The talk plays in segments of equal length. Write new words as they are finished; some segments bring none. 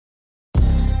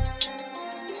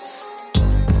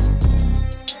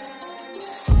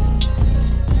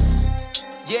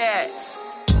Yeah.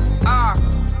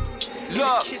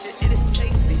 Look.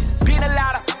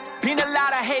 Been a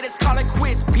lot of haters call it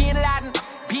quits. Being Latin,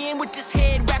 being with this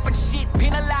head rapping shit.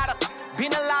 Been a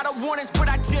lot of warnings, but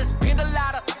I just been a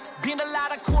lot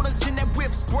of corners in that whip.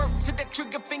 Squirt to that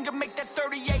trigger finger, make that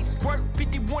 38 squirt.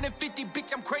 51 and 50,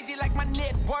 bitch, I'm crazy like my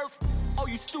net worth. Oh,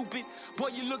 you stupid, boy,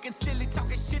 you looking silly,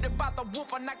 talking shit about the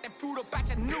wolf. I knocked that fruit up out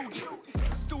your nougat.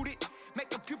 Student.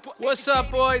 What's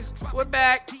up, boys? We're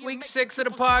back. Week 6 of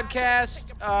the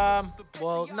podcast.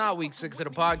 Well, not week 6 of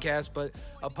the podcast, but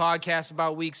a podcast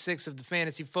about week 6 of the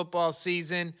fantasy football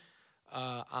season.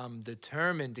 I'm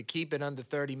determined to keep it under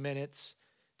 30 minutes.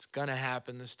 It's going to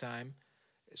happen this time.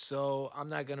 So I'm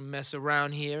not going to mess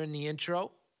around here in the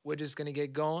intro. We're just going to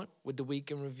get going with the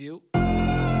week in review.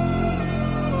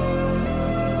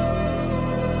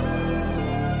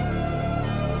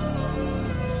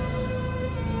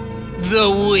 The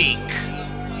week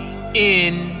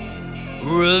in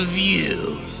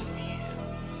review.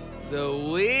 The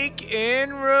week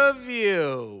in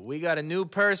review. We got a new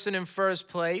person in first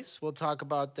place. We'll talk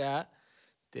about that.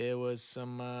 There was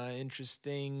some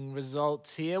interesting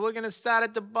results here. We're going to start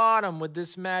at the bottom with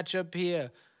this matchup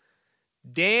here.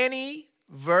 Danny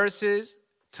versus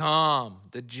Tom.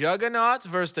 The Juggernauts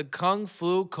versus the Kung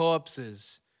Fu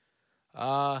Corpses.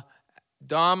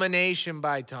 Domination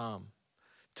by Tom.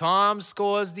 Tom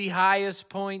scores the highest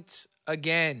points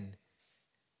again.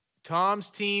 Tom's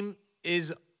team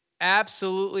is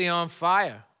absolutely on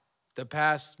fire the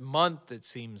past month, it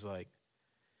seems like.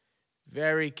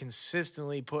 Very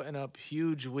consistently putting up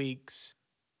huge weeks.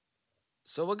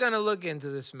 So we're going to look into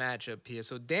this matchup here.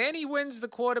 So Danny wins the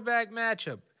quarterback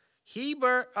matchup.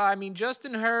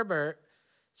 Justin Herbert,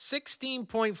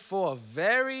 16.4.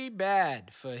 Very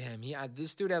bad for him.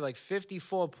 This dude had like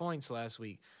 54 points last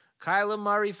week. Kyler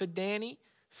Murray for Danny,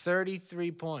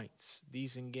 33 points.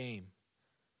 Decent game.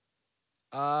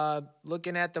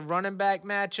 Looking at the running back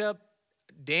matchup,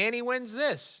 Danny wins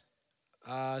this.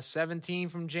 17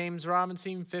 from James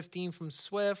Robinson, 15 from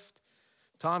Swift.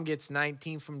 Tom gets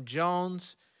 19 from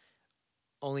Jones.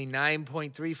 Only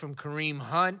 9.3 from Kareem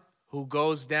Hunt, who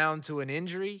goes down to an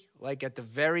injury, like at the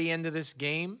very end of this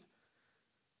game.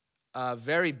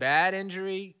 Very bad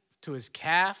injury to his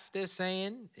calf, they're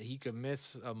saying. He could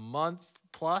miss a month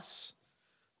plus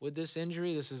with this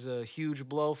injury. This is a huge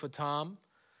blow for Tom.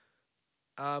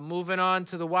 Moving on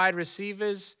to the wide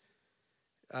receivers.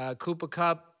 Cooper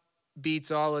Kupp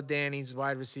beats all of Danny's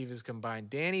wide receivers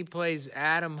combined. Danny plays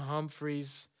Adam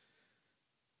Humphries.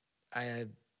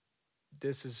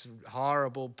 This is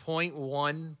horrible.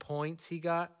 0.1 points he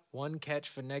got. One catch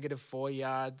for -4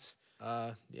 yards.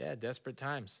 Desperate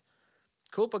times.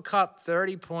 Cooper Kupp,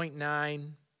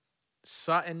 30.9.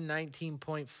 Sutton,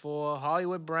 19.4.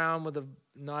 Hollywood Brown with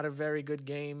not a very good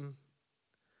game.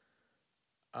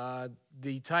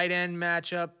 The tight end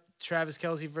matchup, Travis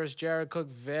Kelce versus Jared Cook,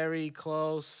 very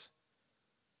close.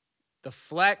 The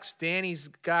flex, Danny's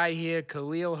guy here,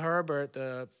 Khalil Herbert,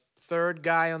 the third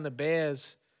guy on the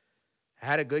Bears,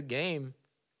 had a good game,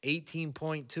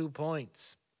 18.2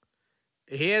 points.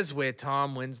 Here's where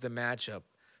Tom wins the matchup.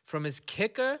 From his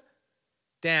kicker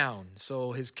down.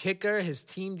 So his kicker, his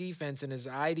team defense, and his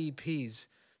IDPs.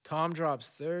 Tom drops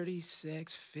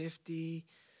 36, 50,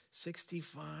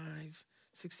 65,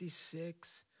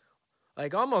 66.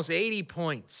 Like almost 80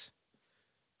 points.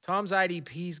 Tom's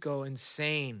IDPs go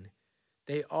insane.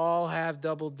 They all have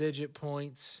double-digit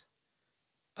points.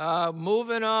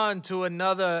 Moving on to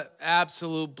another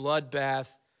absolute bloodbath.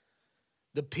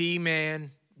 The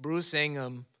P-Man, Bruce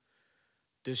Ingham,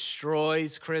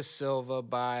 destroys Chris Silva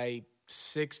by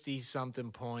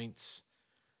 60-something points.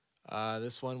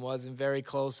 This one wasn't very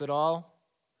close at all.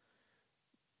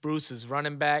 Bruce's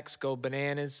running backs go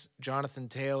bananas. Jonathan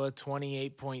Taylor,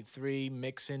 28.3.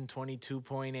 Mixon,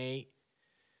 22.8.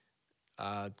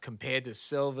 Compared to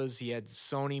Silva's, he had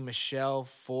Sony Michel,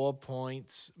 4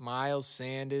 points. Miles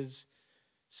Sanders,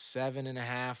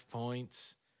 7.5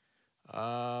 points.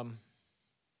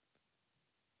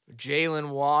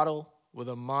 Jalen Waddle with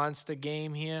a monster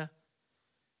game here.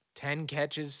 10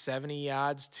 catches, 70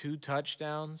 yards, 2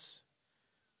 touchdowns.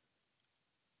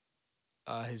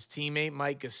 His teammate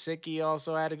Mike Gesicki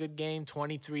also had a good game.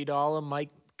 $23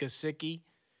 Mike Gesicki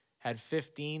had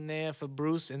 15 there for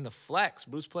Bruce in the flex.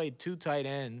 Bruce played 2 tight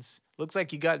ends. Looks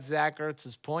like you got Zach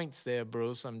Ertz's points there,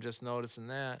 Bruce. I'm just noticing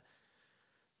that.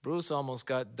 Bruce almost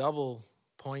got double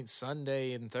points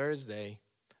Sunday and Thursday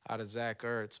out of Zach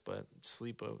Ertz, but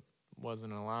Sleeper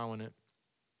wasn't allowing it.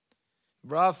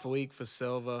 Rough week for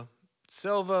Silva.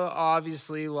 Silva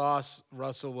obviously lost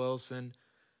Russell Wilson,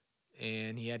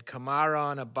 and he had Kamara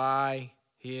on a bye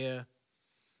here.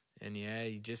 And, yeah,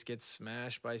 he just gets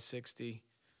smashed by 60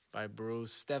 by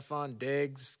Bruce. Stephon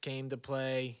Diggs came to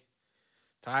play.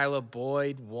 Tyler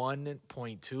Boyd,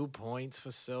 1.2 points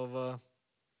for Silva.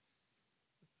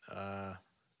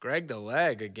 Greg the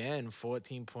Leg, again,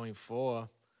 14.4.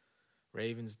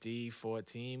 Ravens D,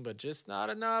 14, but just not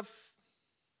enough.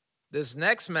 This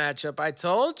next matchup, I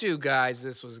told you guys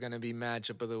this was going to be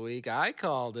matchup of the week. I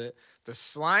called it. The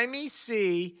Slimy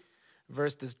C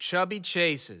versus the Chubby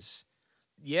Chasers.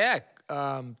 Yeah,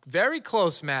 very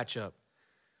close matchup.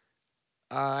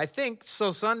 I think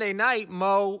so. Sunday night,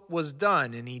 Mo was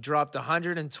done, and he dropped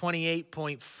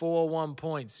 128.41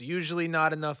 points. Usually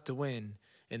not enough to win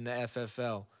in the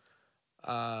FFL.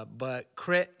 But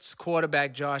Crit's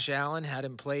quarterback, Josh Allen,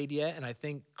 hadn't played yet, and I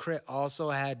think Crit also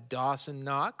had Dawson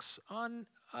Knox on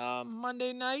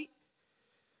Monday night,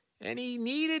 and he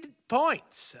needed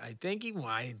points. I think he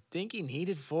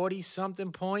needed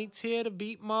 40-something points here to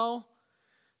beat Mo,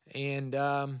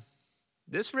 and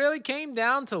this really came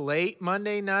down to late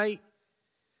Monday night.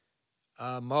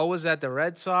 Mo was at the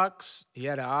Red Sox. He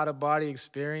had an out-of-body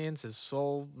experience. His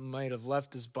soul might have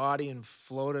left his body and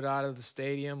floated out of the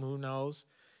stadium. Who knows?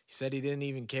 He said he didn't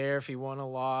even care if he won or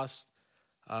lost.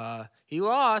 He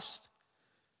lost.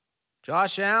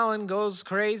 Josh Allen goes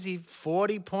crazy.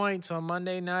 40 points on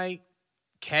Monday night.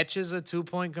 Catches a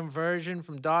 2-point conversion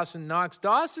from Dawson Knox.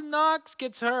 Dawson Knox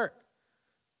gets hurt.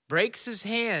 Breaks his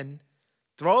hand.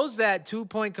 Throws that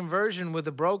 2-point conversion with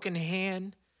a broken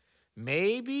hand.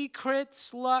 Maybe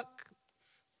Crit's luck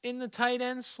in the tight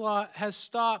end slot has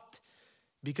stopped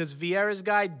because Vieira's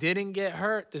guy didn't get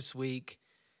hurt this week,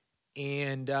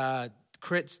 and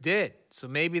Crit's did. So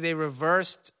maybe they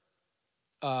reversed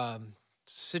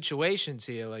situations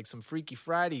here, like some Freaky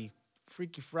Friday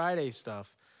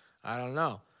stuff. I don't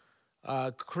know.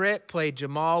 Crit played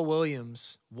Jamal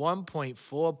Williams,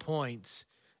 1.4 points.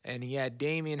 And he had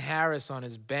Damian Harris on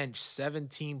his bench,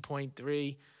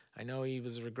 17.3. I know he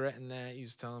was regretting that. He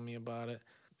was telling me about it.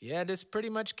 Yeah, this pretty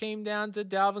much came down to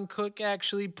Dalvin Cook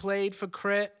actually played for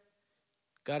Crit.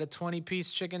 Got a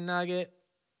 20-piece chicken nugget.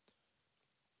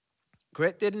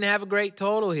 Crit didn't have a great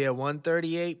total here,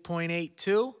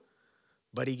 138.82.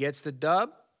 But he gets the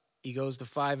dub. He goes to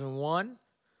 5-1.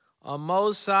 On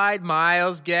Mo's side,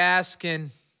 Myles Gaskin.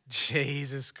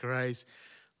 Jesus Christ.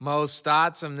 Mo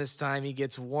starts him this time. He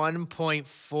gets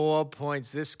 1.4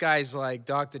 points. This guy's like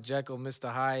Dr. Jekyll,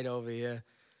 Mr. Hyde over here.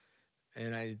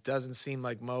 And it doesn't seem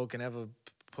like Mo can ever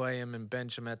play him and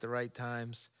bench him at the right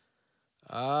times.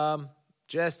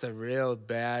 Just a real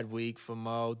bad week for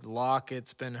Mo.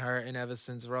 Lockett's been hurting ever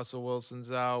since Russell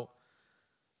Wilson's out.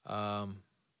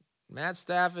 Matt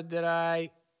Stafford did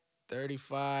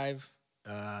 35.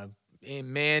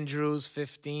 Mandrews,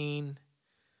 15.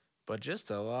 But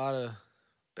just a lot of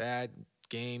bad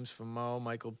games for Mo.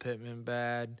 Michael Pittman,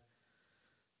 bad.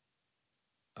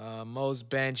 Mo's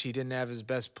bench, he didn't have his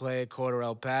best player,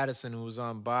 Cordarrelle Patterson, who was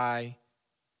on bye.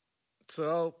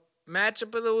 So,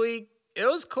 matchup of the week, it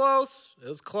was close. It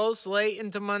was close late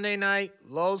into Monday night.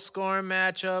 Low-scoring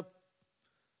matchup.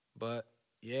 But,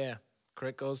 yeah,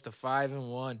 Crit goes to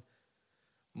 5-1.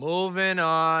 Moving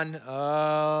on.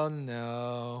 Oh,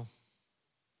 no.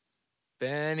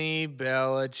 Benny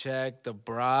Belichick, the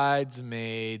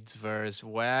Bridesmaids versus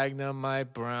Wagner,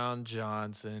 Mike Brown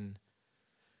Johnson.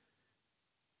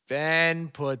 Ben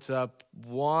puts up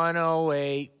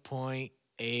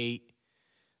 108.8.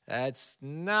 That's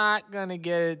not going to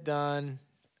get it done,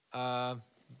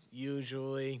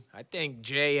 usually. I think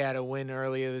Jay had a win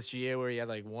earlier this year where he had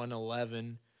like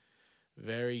 111.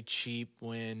 Very cheap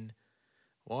win.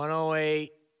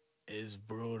 108 is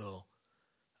brutal.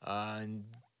 And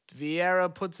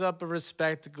Vieira puts up a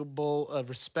respectable,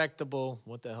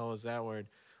 what the hell is that word?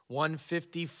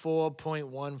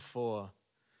 154.14.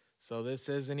 So this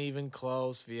isn't even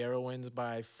close. Vieira wins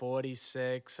by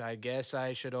 46. I guess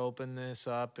I should open this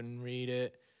up and read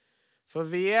it. For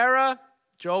Vieira,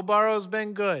 Joe Burrow's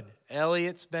been good.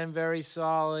 Elliott's been very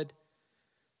solid.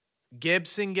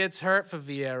 Gibson gets hurt for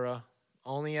Vieira.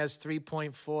 Only has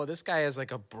 3.4. This guy has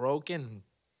like a broken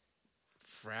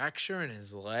fracture in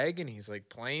his leg, and he's like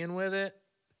playing with it.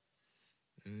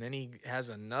 And then he has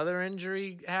another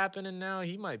injury happening now.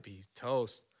 He might be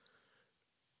toast.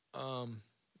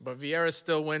 But Vieira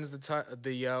still wins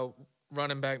the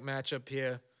running back matchup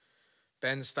here.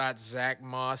 Ben starts Zach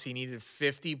Moss. He needed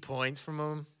 50 points from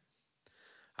him.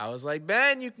 I was like,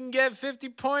 Ben, you can get 50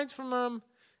 points from him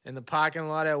in the parking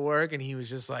lot at work. And he was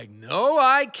just like, no,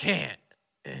 I can't.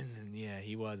 And yeah,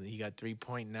 he wasn't. He got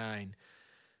 3.9.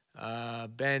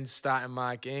 Ben starting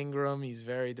Mark Ingram. He's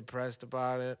very depressed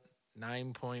about it.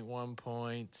 9.1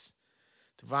 points.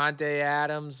 Devontae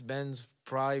Adams. Ben's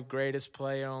probably greatest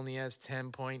player, only has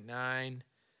 10.9.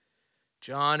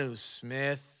 Jonnu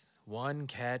Smith, 1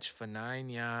 catch for 9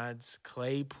 yards.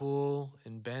 Claypool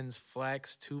and Ben's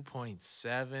flex,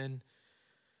 2.7.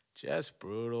 Just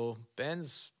brutal.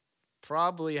 Ben's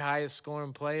probably highest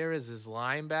scoring player is his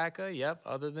linebacker. Yep,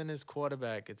 other than his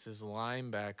quarterback, it's his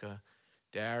linebacker,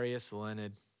 Darius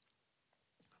Leonard.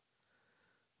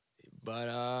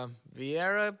 But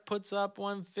Vieira puts up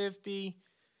 150.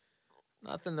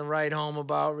 Nothing to write home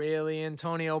about, really.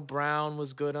 Antonio Brown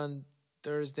was good on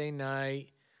Thursday night.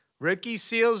 Ricky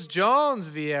Seals-Jones,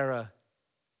 Vieira.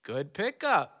 Good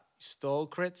pickup. Stole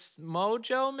Crit's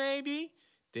mojo, maybe.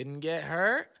 Didn't get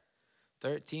hurt.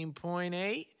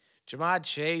 13.8. Jamar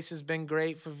Chase has been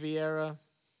great for Vieira.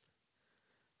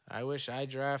 I wish I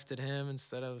drafted him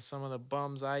instead of some of the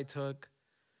bums I took.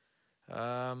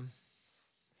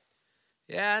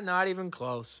 Yeah, not even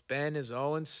close. Ben is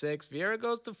 0-6. Vieira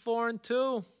goes to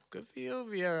 4-2. Good for you,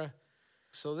 Vieira.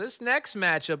 So this next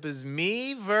matchup is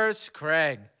me versus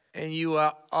Craig. And you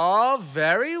are all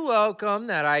very welcome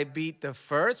that I beat the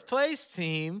first place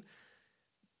team.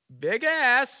 Big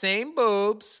ass, same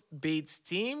boobs, beats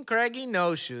Team Craigie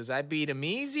No Shoes. I beat him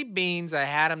easy beans. I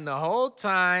had him the whole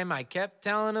time. I kept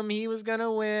telling him he was going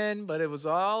to win, but it was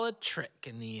all a trick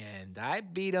in the end. I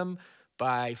beat him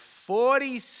by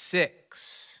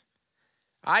 46.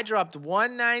 I dropped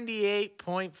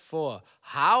 198.4.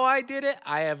 How I did it,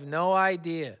 I have no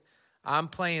idea. I'm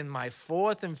playing my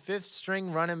 4th and 5th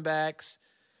string running backs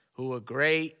who are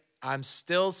great. I'm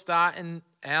still starting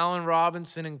Allen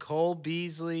Robinson and Cole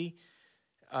Beasley.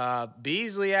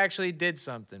 Beasley actually did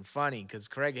something funny because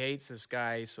Craig hates this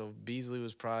guy, so Beasley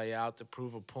was probably out to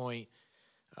prove a point.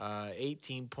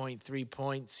 18.3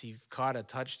 points. He caught a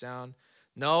touchdown.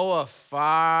 Noah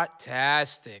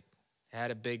Fantastic had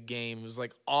a big game. It was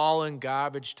like all in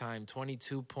garbage time,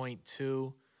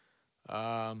 22.2.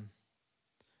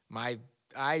 My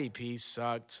IDP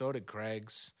sucked. So did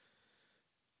Craig's.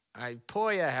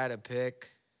 Poya had a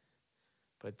pick,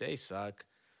 but they suck.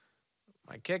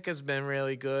 My kick has been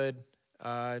really good.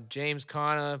 James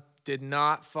Conner did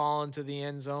not fall into the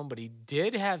end zone, but he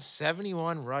did have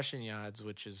 71 rushing yards,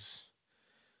 which is,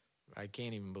 I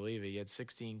can't even believe it. He had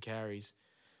 16 carries.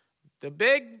 The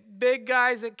big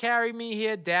guys that carried me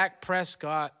here, Dak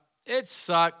Prescott, it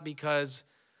sucked because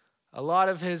a lot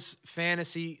of his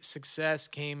fantasy success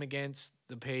came against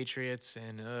the Patriots,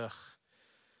 and that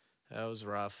was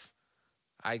rough.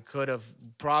 I could have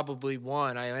probably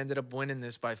won. I ended up winning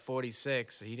this by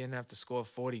 46. He didn't have to score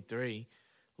 43.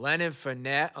 Leonard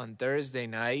Fournette on Thursday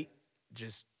night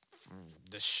just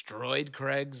destroyed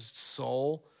Craig's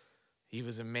soul. He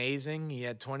was amazing. He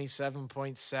had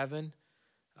 27.7.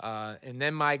 And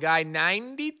then my guy,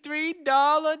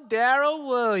 $93 Darrell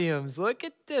Williams. Look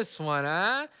at this one,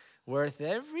 huh? Worth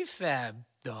every fab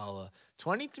dollar.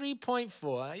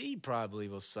 23.4. He probably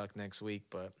will suck next week,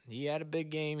 but he had a big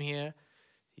game here.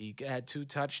 He had 2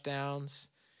 touchdowns.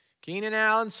 Keenan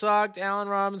Allen sucked. Allen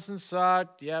Robinson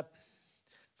sucked. Yep.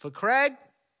 For Craig,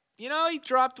 he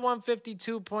dropped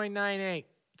 152.98.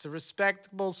 It's a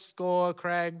respectable score,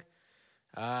 Craig.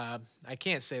 I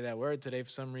can't say that word today for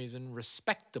some reason.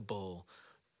 Respectable.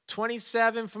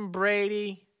 27 from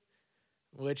Brady,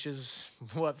 which is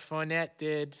what Fournette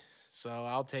did. So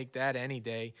I'll take that any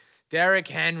day. Derrick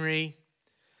Henry,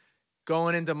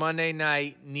 going into Monday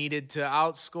night, needed to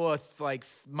outscore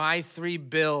my 3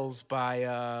 Bills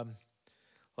by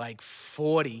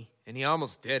 40, and he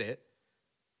almost did it.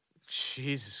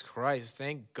 Jesus Christ.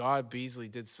 Thank God Beasley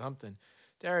did something.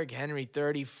 Derrick Henry,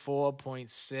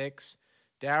 34.6.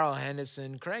 Darrell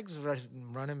Henderson. Craig's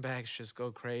running backs just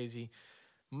go crazy.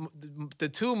 The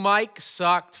 2 Mike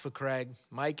sucked for Craig.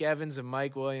 Mike Evans and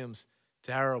Mike Williams.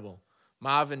 Terrible.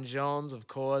 Marvin Jones, of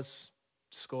course,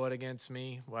 scored against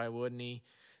me. Why wouldn't he?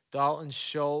 Dalton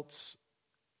Schultz.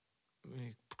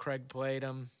 Craig played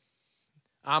him.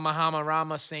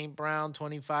 Amahama St. Brown,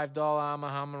 $25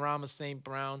 Amahama St.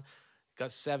 Brown. Got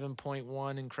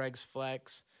 7.1 in Craig's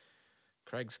flex.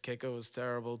 Craig's kicker was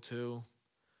terrible, too.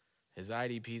 His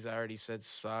IDPs, I already said,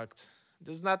 sucked.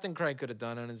 There's nothing Craig could have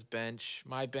done on his bench.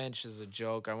 My bench is a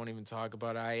joke. I won't even talk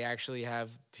about it. I actually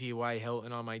have T.Y.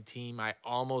 Hilton on my team. I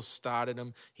almost started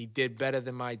him. He did better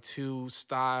than my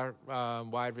 2-star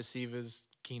wide receivers,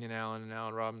 Keenan Allen and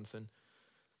Allen Robinson.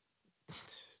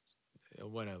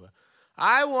 Whatever.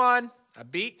 I won. I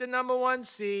beat the number 1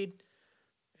 seed.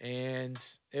 And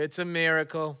it's a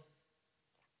miracle.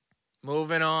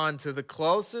 Moving on to the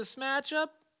closest matchup,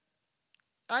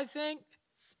 I think.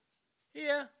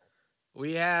 Yeah.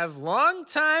 We have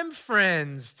longtime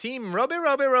friends, Team Roby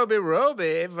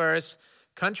versus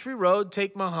Country Road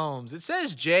Take Mahomes. It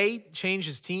says Jay changed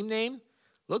his team name.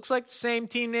 Looks like the same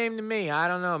team name to me. I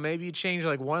don't know. Maybe you changed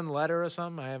like one letter or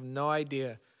something. I have no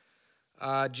idea.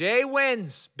 Jay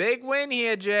wins. Big win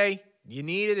here, Jay. You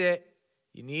needed it.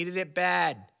 You needed it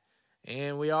bad.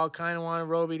 And we all kind of wanted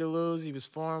Roby to lose. He was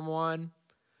 4-1.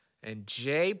 And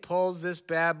Jay pulls this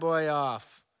bad boy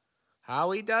off.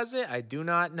 How he does it, I do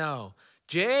not know.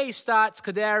 Jay starts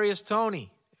Kadarius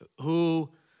Toney, who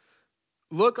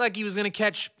looked like he was going to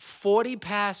catch 40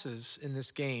 passes in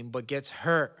this game, but gets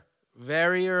hurt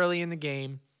very early in the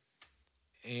game.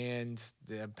 And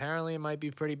apparently it might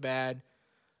be pretty bad.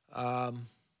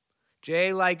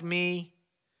 Jay, like me,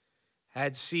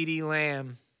 had CeeDee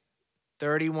Lamb,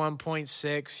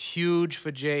 31.6. Huge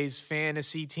for Jay's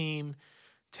fantasy team.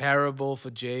 Terrible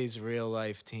for Jay's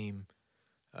real-life team.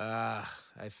 I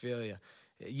feel you.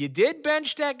 You did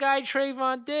bench that guy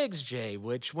Trayvon Diggs, Jay,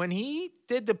 which when he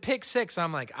did the pick six,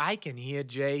 I'm like, I can hear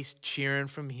Jay cheering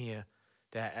from here,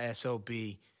 that SOB.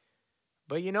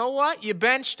 But you know what? You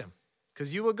benched him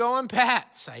because you were going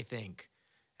Pats, I think.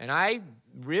 And I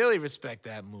really respect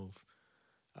that move.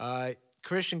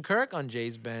 Christian Kirk on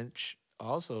Jay's bench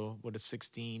also with a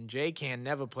 16. Jay can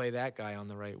never play that guy on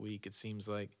the right week, it seems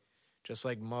like. Just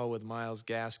like Mo with Myles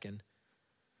Gaskin.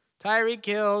 Tyreek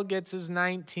Hill gets his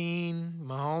 19.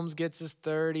 Mahomes gets his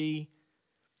 30.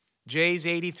 Jay's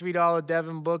 $83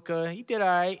 Devin Booker. He did all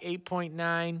right,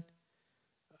 8.9.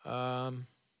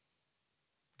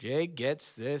 Jay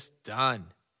gets this done.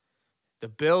 The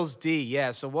Bills D,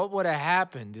 yeah. So what would have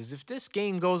happened is if this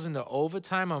game goes into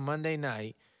overtime on Monday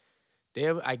night,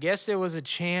 I guess there was a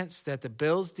chance that the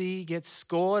Bills D gets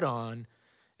scored on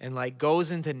and like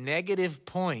goes into negative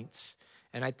points.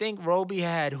 And I think Roby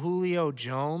had Julio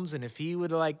Jones, and if he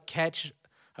would like catch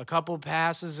a couple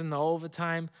passes in the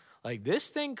overtime, like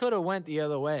this thing could have went the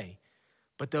other way.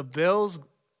 But the Bills,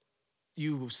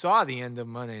 you saw the end of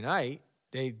Monday night.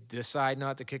 They decide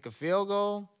not to kick a field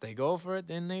goal. They go for it,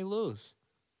 then they lose.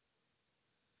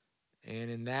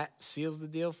 And that seals the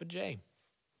deal for Jay.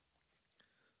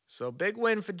 So big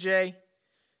win for Jay.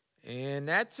 And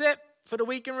that's it for the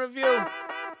week in review.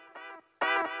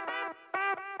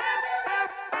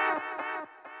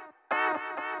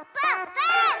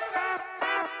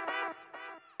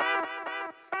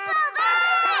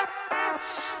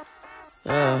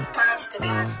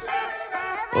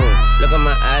 Look at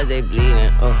my eyes, they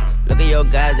bleeding. Look at your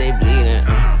guys, they bleeding.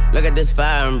 Look at this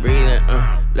fire, I'm breathing.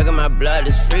 Look at my blood,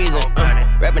 it's freezing.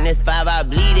 Rapping this 5, I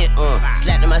bleed it.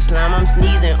 Slapped in my slime, I'm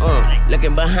sneezing.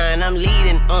 Looking behind, I'm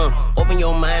leading. Open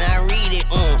your mind, I read it.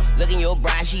 Look in your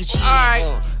bride, she cheating. All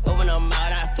right. Open her mouth,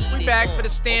 I feed it. We back for the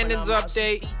standings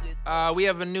update. We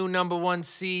have a new number 1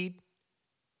 seed.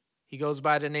 He goes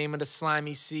by the name of the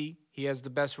Slimy C. He has the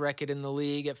best record in the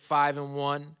league at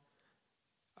 5-1.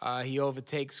 He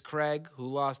overtakes Craig, who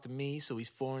lost to me, so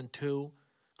he's 4-2.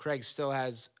 Craig still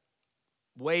has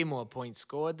way more points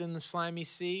scored than the Slimy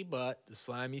C, but the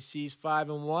Slimy C's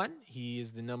 5-1. He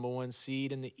is the number 1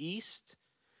 seed in the East,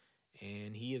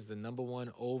 and he is the number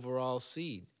 1 overall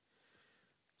seed.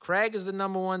 Craig is the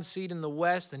number 1 seed in the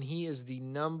West, and he is the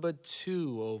number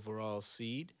 2 overall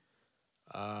seed.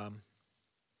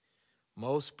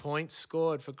 Most points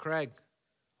scored for Craig,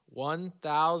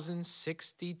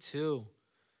 1,062.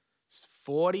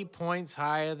 40 points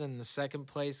higher than the second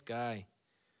place guy.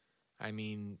 I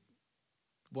mean,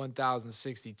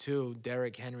 1,062.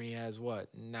 Derrick Henry has,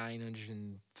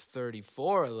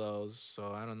 934 of those.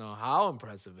 So I don't know how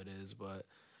impressive it is, but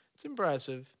it's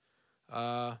impressive.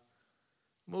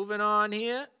 Moving on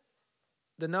here.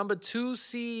 The number 2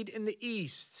 seed in the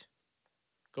East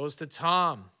goes to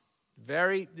Tom.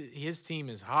 His team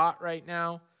is hot right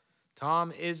now.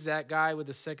 Tom is that guy with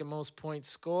the second most points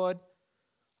scored.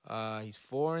 He's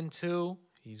 4-2.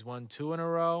 He's won 2 in a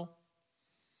row.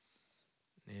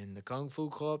 And the Kung Fu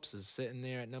Corpse is sitting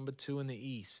there at number 2 in the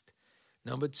East.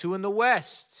 Number 2 in the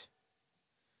West.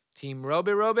 Team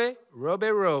Roby. I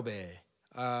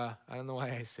don't know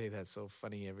why I say that so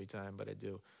funny every time, but I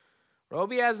do.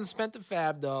 Roby hasn't spent the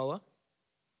fab dollar.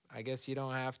 I guess you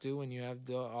don't have to when you have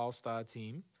the all-star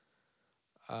team.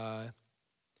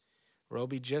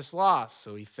 Roby just lost,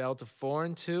 so he fell to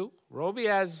 4-2. Roby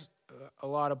has a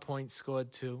lot of points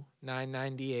scored too,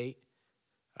 998.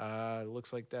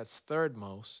 Looks like that's third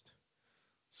most.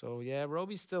 So yeah,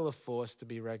 Roby's still a force to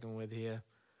be reckoned with here.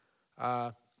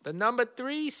 The number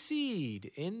 3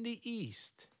 seed in the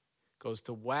East goes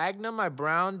to Wagner, my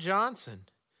Brown Johnson.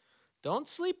 Don't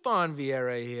sleep on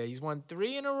Vieira here. He's won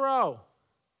 3 in a row.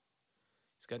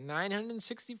 He's got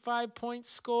 965 points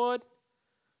scored.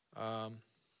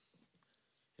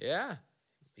 Yeah,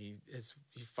 he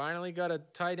finally got a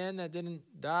tight end that didn't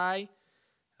die.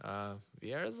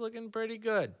 Vieira's looking pretty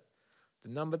good. The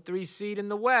number 3 seed in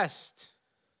the West,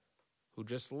 who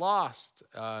just lost,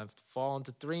 fallen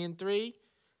to 3-3,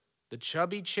 the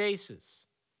Chubby Chasers.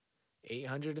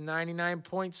 899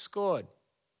 points scored.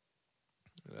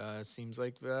 Seems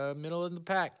like middle of the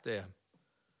pack there.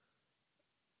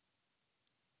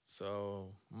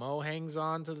 So Mo hangs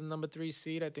on to the number 3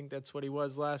 seed. I think that's what he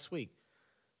was last week.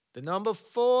 The number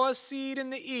 4 seed in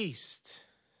the East.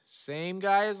 Same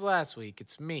guy as last week.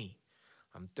 It's me.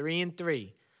 I'm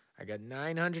 3-3. I got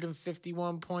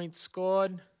 951 points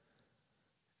scored.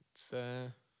 It's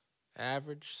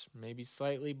average, maybe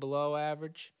slightly below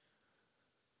average.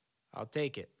 I'll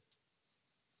take it.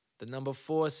 The number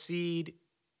 4 seed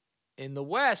in the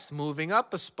West, moving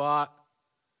up a spot,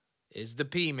 is the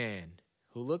P-Man,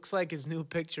 who looks like his new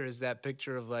picture is that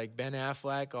picture of like Ben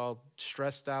Affleck all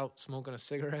stressed out smoking a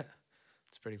cigarette.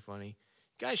 It's pretty funny.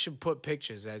 You guys should put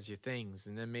pictures as your things,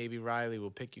 and then maybe Riley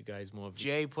will pick you guys more.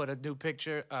 Jay put a new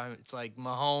picture. It's like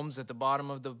Mahomes at the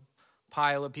bottom of the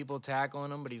pile of people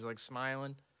tackling him, but he's like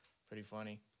smiling. Pretty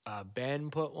funny.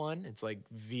 Ben put one. It's like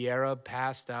Vieira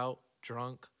passed out,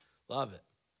 drunk. Love it.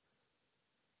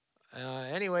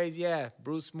 Anyways, yeah,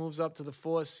 Bruce moves up to the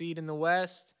 4th seed in the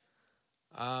West.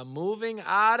 Moving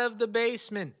out of the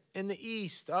basement in the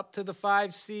East up to the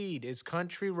 5 seed is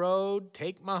Country Road.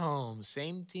 Take Mahomes.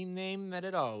 Same team name that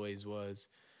it always was.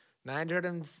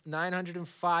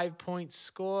 905 points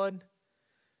scored.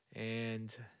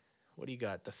 And what do you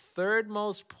got? The 3rd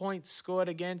most points scored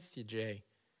against you, Jay.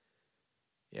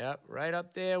 Yep, right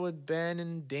up there with Ben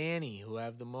and Danny, who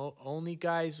have the only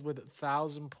guys with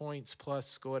 1,000 points plus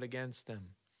scored against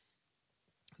them.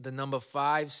 The number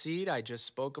 5 seed, I just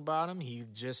spoke about him. He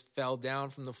just fell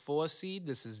down from the 4 seed.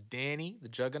 This is Danny, the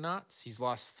Juggernauts. He's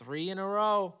lost 3 in a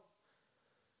row.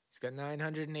 He's got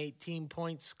 918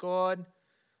 points scored.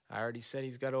 I already said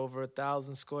he's got over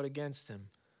 1,000 scored against him.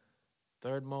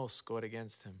 3rd most scored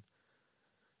against him.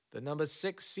 The number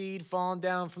 6 seed falling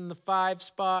down from the 5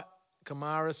 spot,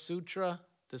 Kamara Sutra.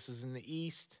 This is in the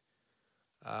East.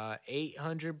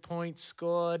 800 points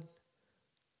scored.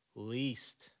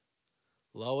 Least.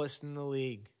 Lowest in the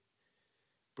league.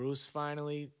 Bruce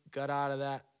finally got out of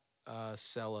that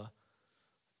cellar.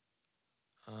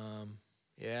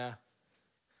 Yeah.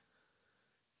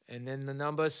 And then the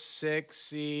number 6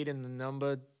 seed and the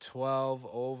number 12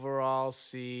 overall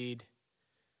seed,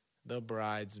 the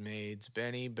Bridesmaids,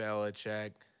 Benny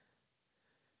Belichick.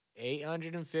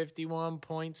 851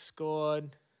 points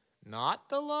scored. Not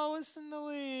the lowest in the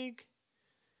league.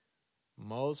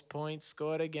 Most points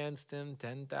scored against him,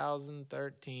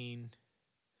 10,013.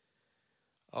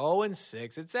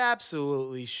 0-6. It's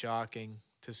absolutely shocking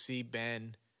to see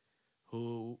Ben,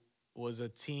 who was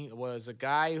a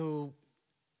guy who,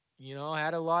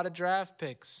 had a lot of draft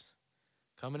picks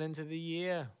coming into the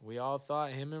year. We all thought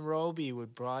him and Roby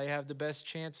would probably have the best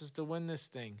chances to win this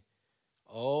thing.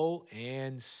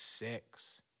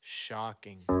 0-6.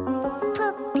 Shocking.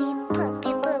 Puppy,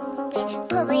 puppy, puppy,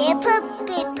 puppy,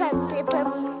 puppy, puppy, puppy,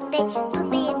 puppy,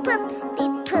 puppy,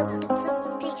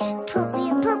 puppy,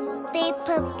 puppy,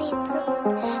 puppy, puppy,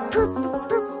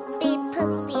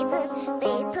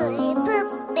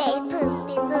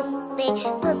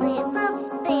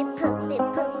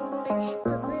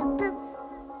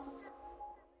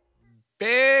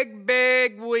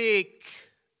 Big week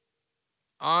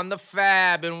on the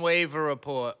Fab and Waiver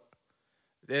Report.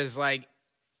 There's like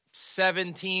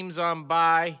 7 teams on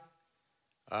bye.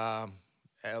 A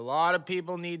lot of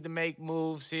people need to make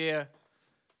moves here.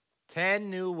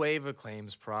 10 new waiver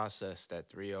claims processed at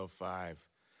 305.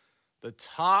 The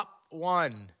top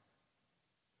one,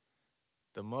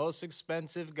 the most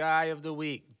expensive guy of the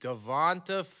week,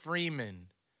 Devonta Freeman.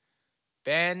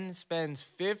 Ben spends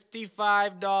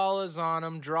 $55 on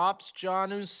him, drops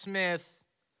Jonnu Smith.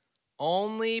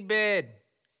 Only bid.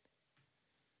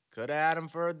 Could have had him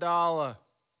for $1.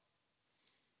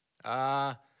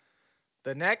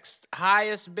 The next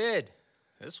highest bid,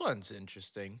 this one's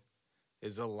interesting,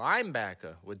 is a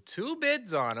linebacker with 2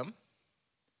 bids on him,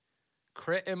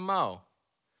 Crit and Mo.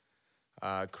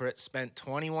 Crit spent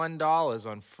 $21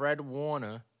 on Fred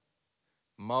Warner.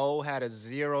 Mo had a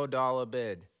 $0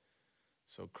 bid.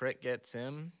 So Crit gets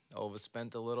him,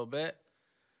 overspent a little bit.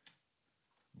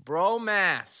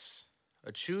 Bromass,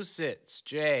 Massachusetts,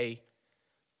 Jay,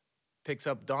 picks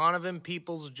up Donovan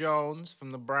Peoples-Jones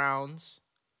from the Browns.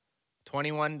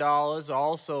 $21,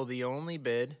 also the only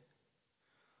bid.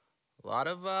 A lot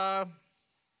of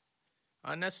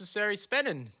unnecessary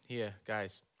spending here,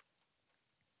 guys.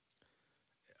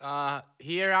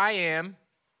 Here I am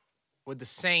with the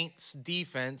Saints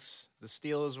defense. The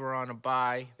Steelers were on a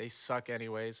bye. They suck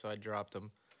anyway, so I dropped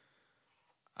them.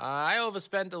 I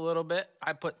overspent a little bit.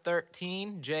 I put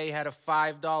 13. Jay had a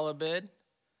 $5 bid.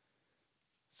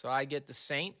 So I get the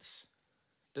Saints.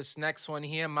 This next one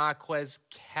here, Marquez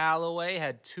Callaway,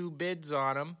 had 2 bids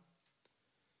on him.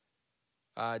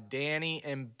 Danny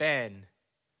and Ben.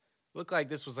 Looked like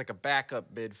this was like a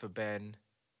backup bid for Ben.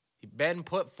 Ben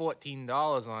put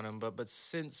 $14 on him, but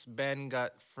since Ben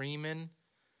got Freeman,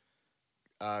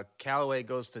 Callaway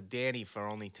goes to Danny for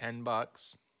only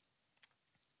 $10.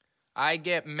 I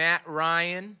get Matt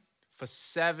Ryan for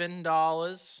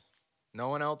 $7. No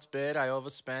one else bid. I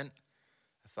overspent.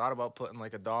 I thought about putting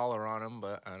like $1 on him,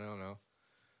 but I don't know.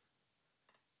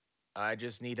 I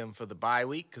just need him for the bye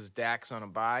week because Dak's on a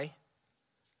bye.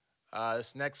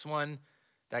 This next one,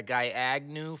 that guy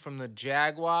Agnew from the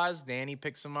Jaguars, Danny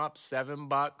picks him up,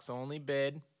 $7, only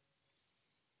bid.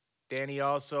 Danny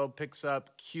also picks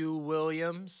up Q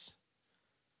Williams.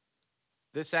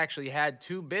 This actually had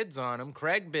 2 bids on him.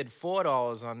 Craig bid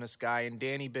 $4 on this guy, and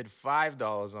Danny bid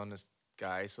 $5 on this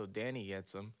guy, so Danny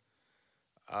gets him.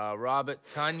 Robert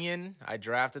Tunyon, I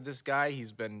drafted this guy.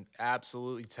 He's been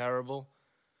absolutely terrible.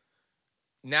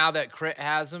 Now that Crit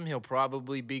has him, he'll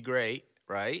probably be great,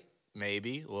 right?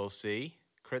 Maybe. We'll see.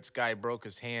 Crit's guy broke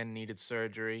his hand, needed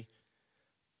surgery.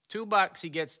 $2 he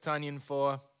gets Tunyon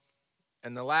for.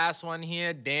 And the last one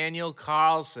here, Daniel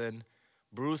Carlson,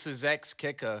 Bruce's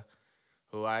ex-kicker,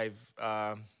 who I've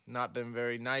not been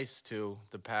very nice to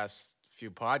the past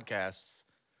few podcasts.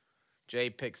 Jay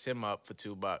picks him up for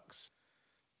 $2.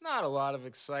 Not a lot of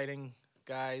exciting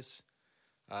guys.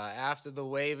 After the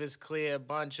waivers clear, a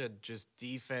bunch of just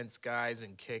defense guys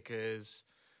and kickers.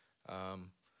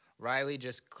 Riley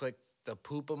just clicked the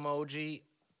poop emoji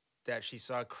that she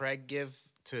saw Craig give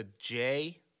to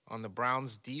Jay on the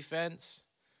Browns defense.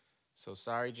 So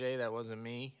sorry, Jay, that wasn't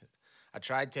me. I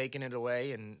tried taking it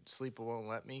away, and Sleeper won't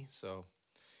let me, so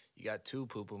you got 2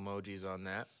 poop emojis on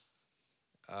that.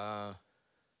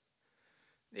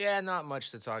 Yeah, not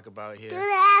much to talk about here. Do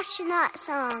the astronaut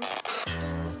song.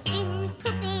 Ding,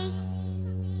 poopy.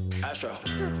 Astro.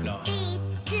 Poopy, No.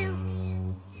 do.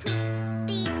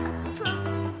 Poopy,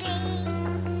 poopy.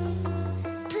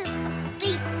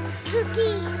 Poopy, poopy. Poopy.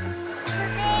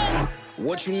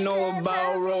 What you know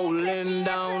about rolling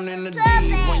down in the deep?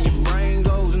 When your brain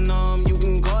goes numb, you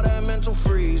can call that mental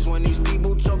freeze. When these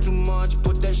people talk too much,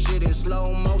 put that shit in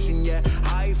slow motion. Yeah,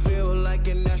 I feel like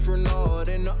an astronaut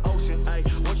in the ocean. Ay,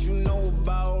 what you know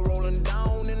about rolling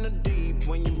down in the deep?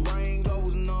 When your brain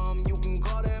goes numb, you can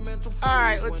call that mental freeze. All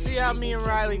right, let's see how me and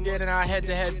Riley did in our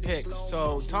head-to-head picks.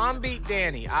 So Tom beat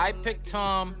Danny. I picked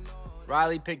Tom.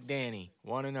 Riley picked Danny.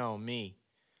 1-0, me.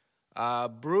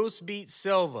 Bruce beat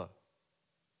Silva.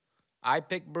 I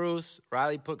picked Bruce.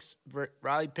 Riley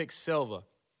picks Silva.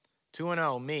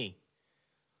 2-0, me.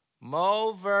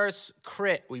 Mo versus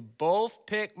Crit. We both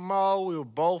picked Mo. We were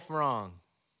both wrong.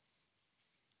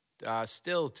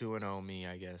 Still 2-0, me,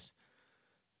 I guess.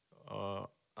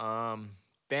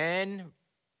 Ben.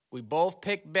 We both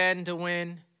picked Ben to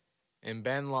win, and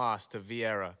Ben lost to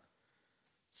Vieira.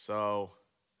 So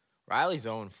Riley's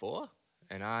 0-4,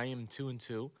 and I am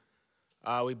 2-2.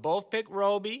 We both picked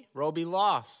Roby. Roby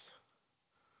lost.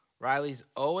 Riley's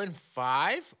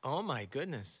 0-5. Oh, my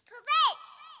goodness.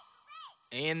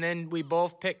 And then we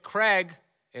both picked Craig,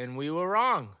 and we were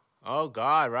wrong. Oh,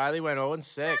 God. Riley went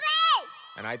 0-6.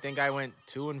 And I think I went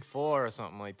 2-4 or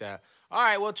something like that. All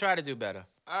right, we'll try to do better.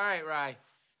 All right, Ry.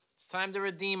 It's time to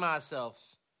redeem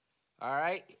ourselves. All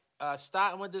right?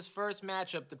 Starting with this first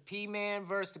matchup, the P-Man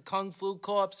versus the Kung Fu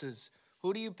Corpses.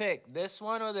 Who do you pick, this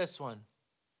one or this one?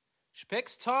 She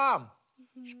picks Tom.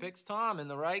 She picks Tom in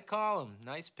the right column.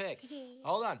 Nice pick.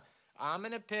 Hold on. I'm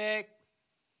going to pick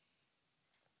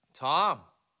Tom.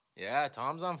 Yeah,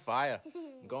 Tom's on fire.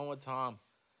 I'm going with Tom.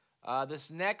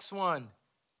 This next one,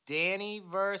 Danny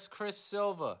versus Chris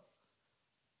Silva.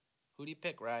 Who do you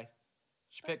pick, Ray?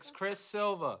 She picks Chris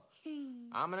Silva.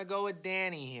 I'm going to go with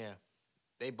Danny here.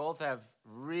 They both have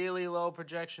really low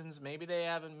projections. Maybe they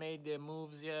haven't made their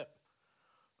moves yet.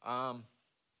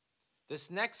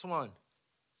 This next one,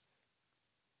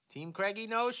 Team Craigie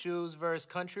No Shoes versus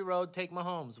Country Road Take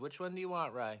Mahomes. Which one do you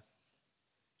want, Ray?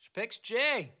 She picks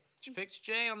Jay. She picks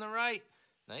Jay on the right.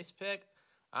 Nice pick.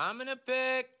 I'm going to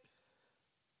pick.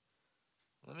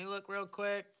 Let me look real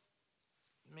quick.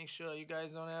 Make sure you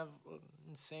guys don't have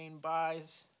insane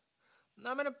buys.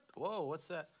 I'm going to. Whoa, what's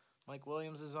that? Mike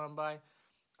Williams is on by.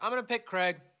 I'm going to pick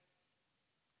Craig.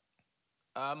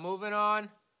 Moving on.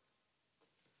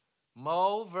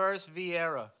 Mo versus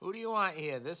Vieira. Who do you want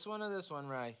here? This one or this one,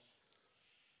 Ray?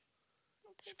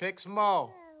 She picks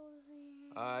Mo.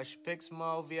 She picks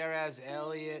Mo. Vieira has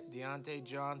Elliott. Deontay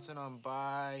Johnson on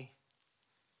bye.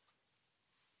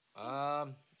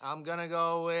 I'm gonna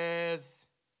go with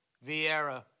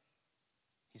Vieira.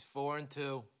 He's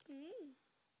 4-2.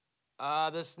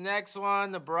 This next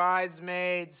one, the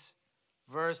Bridesmaids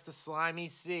versus the Slimy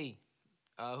C.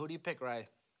 Who do you pick, Ray?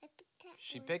 I picked that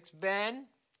She one. picks Ben.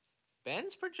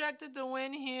 Ben's projected to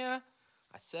win here.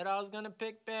 I said I was going to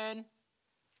pick Ben.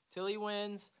 Till he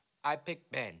wins, I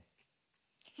pick Ben.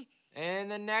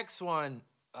 And the next one,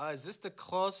 is this the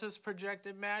closest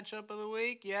projected matchup of the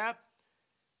week? Yep.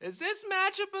 Is this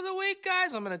matchup of the week,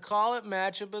 guys? I'm going to call it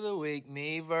matchup of the week.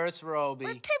 Me versus Roby.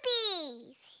 With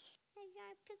poopies.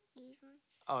 I picked these ones.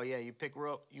 Oh, yeah, you pick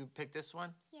this one?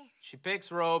 Yeah. She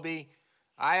picks Roby.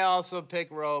 I also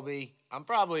pick Roby. I'm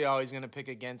probably always going to pick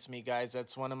against me, guys.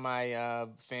 That's one of my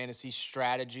fantasy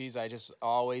strategies. I just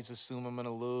always assume I'm going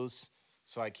to lose,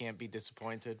 so I can't be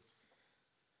disappointed.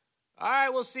 All right,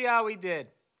 we'll see how we did.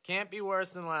 Can't be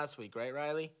worse than last week, right,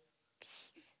 Riley?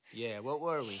 Yeah, what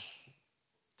were we?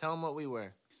 Tell them what we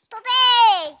were.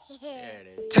 Poopy! There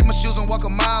it is. Take my shoes and walk a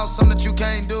mile, something that you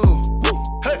can't do.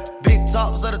 Woo. Hey. Big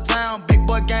talks of the town, big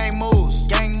boy gang moves.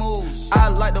 Gang moves. I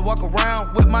like to walk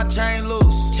around with my chain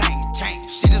loose. Chain.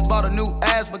 She just bought a new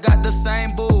ass, but got the same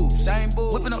boobs.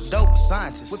 Whipping up dope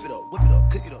scientists. Whip it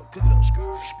up, cook it up.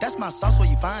 That's my sauce where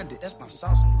you find it. That's my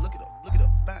sauce when you look it up,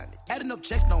 find it. Adding up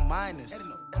checks, no minus.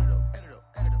 Add it up,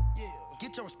 yeah.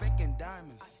 Get your respect in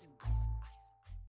diamonds.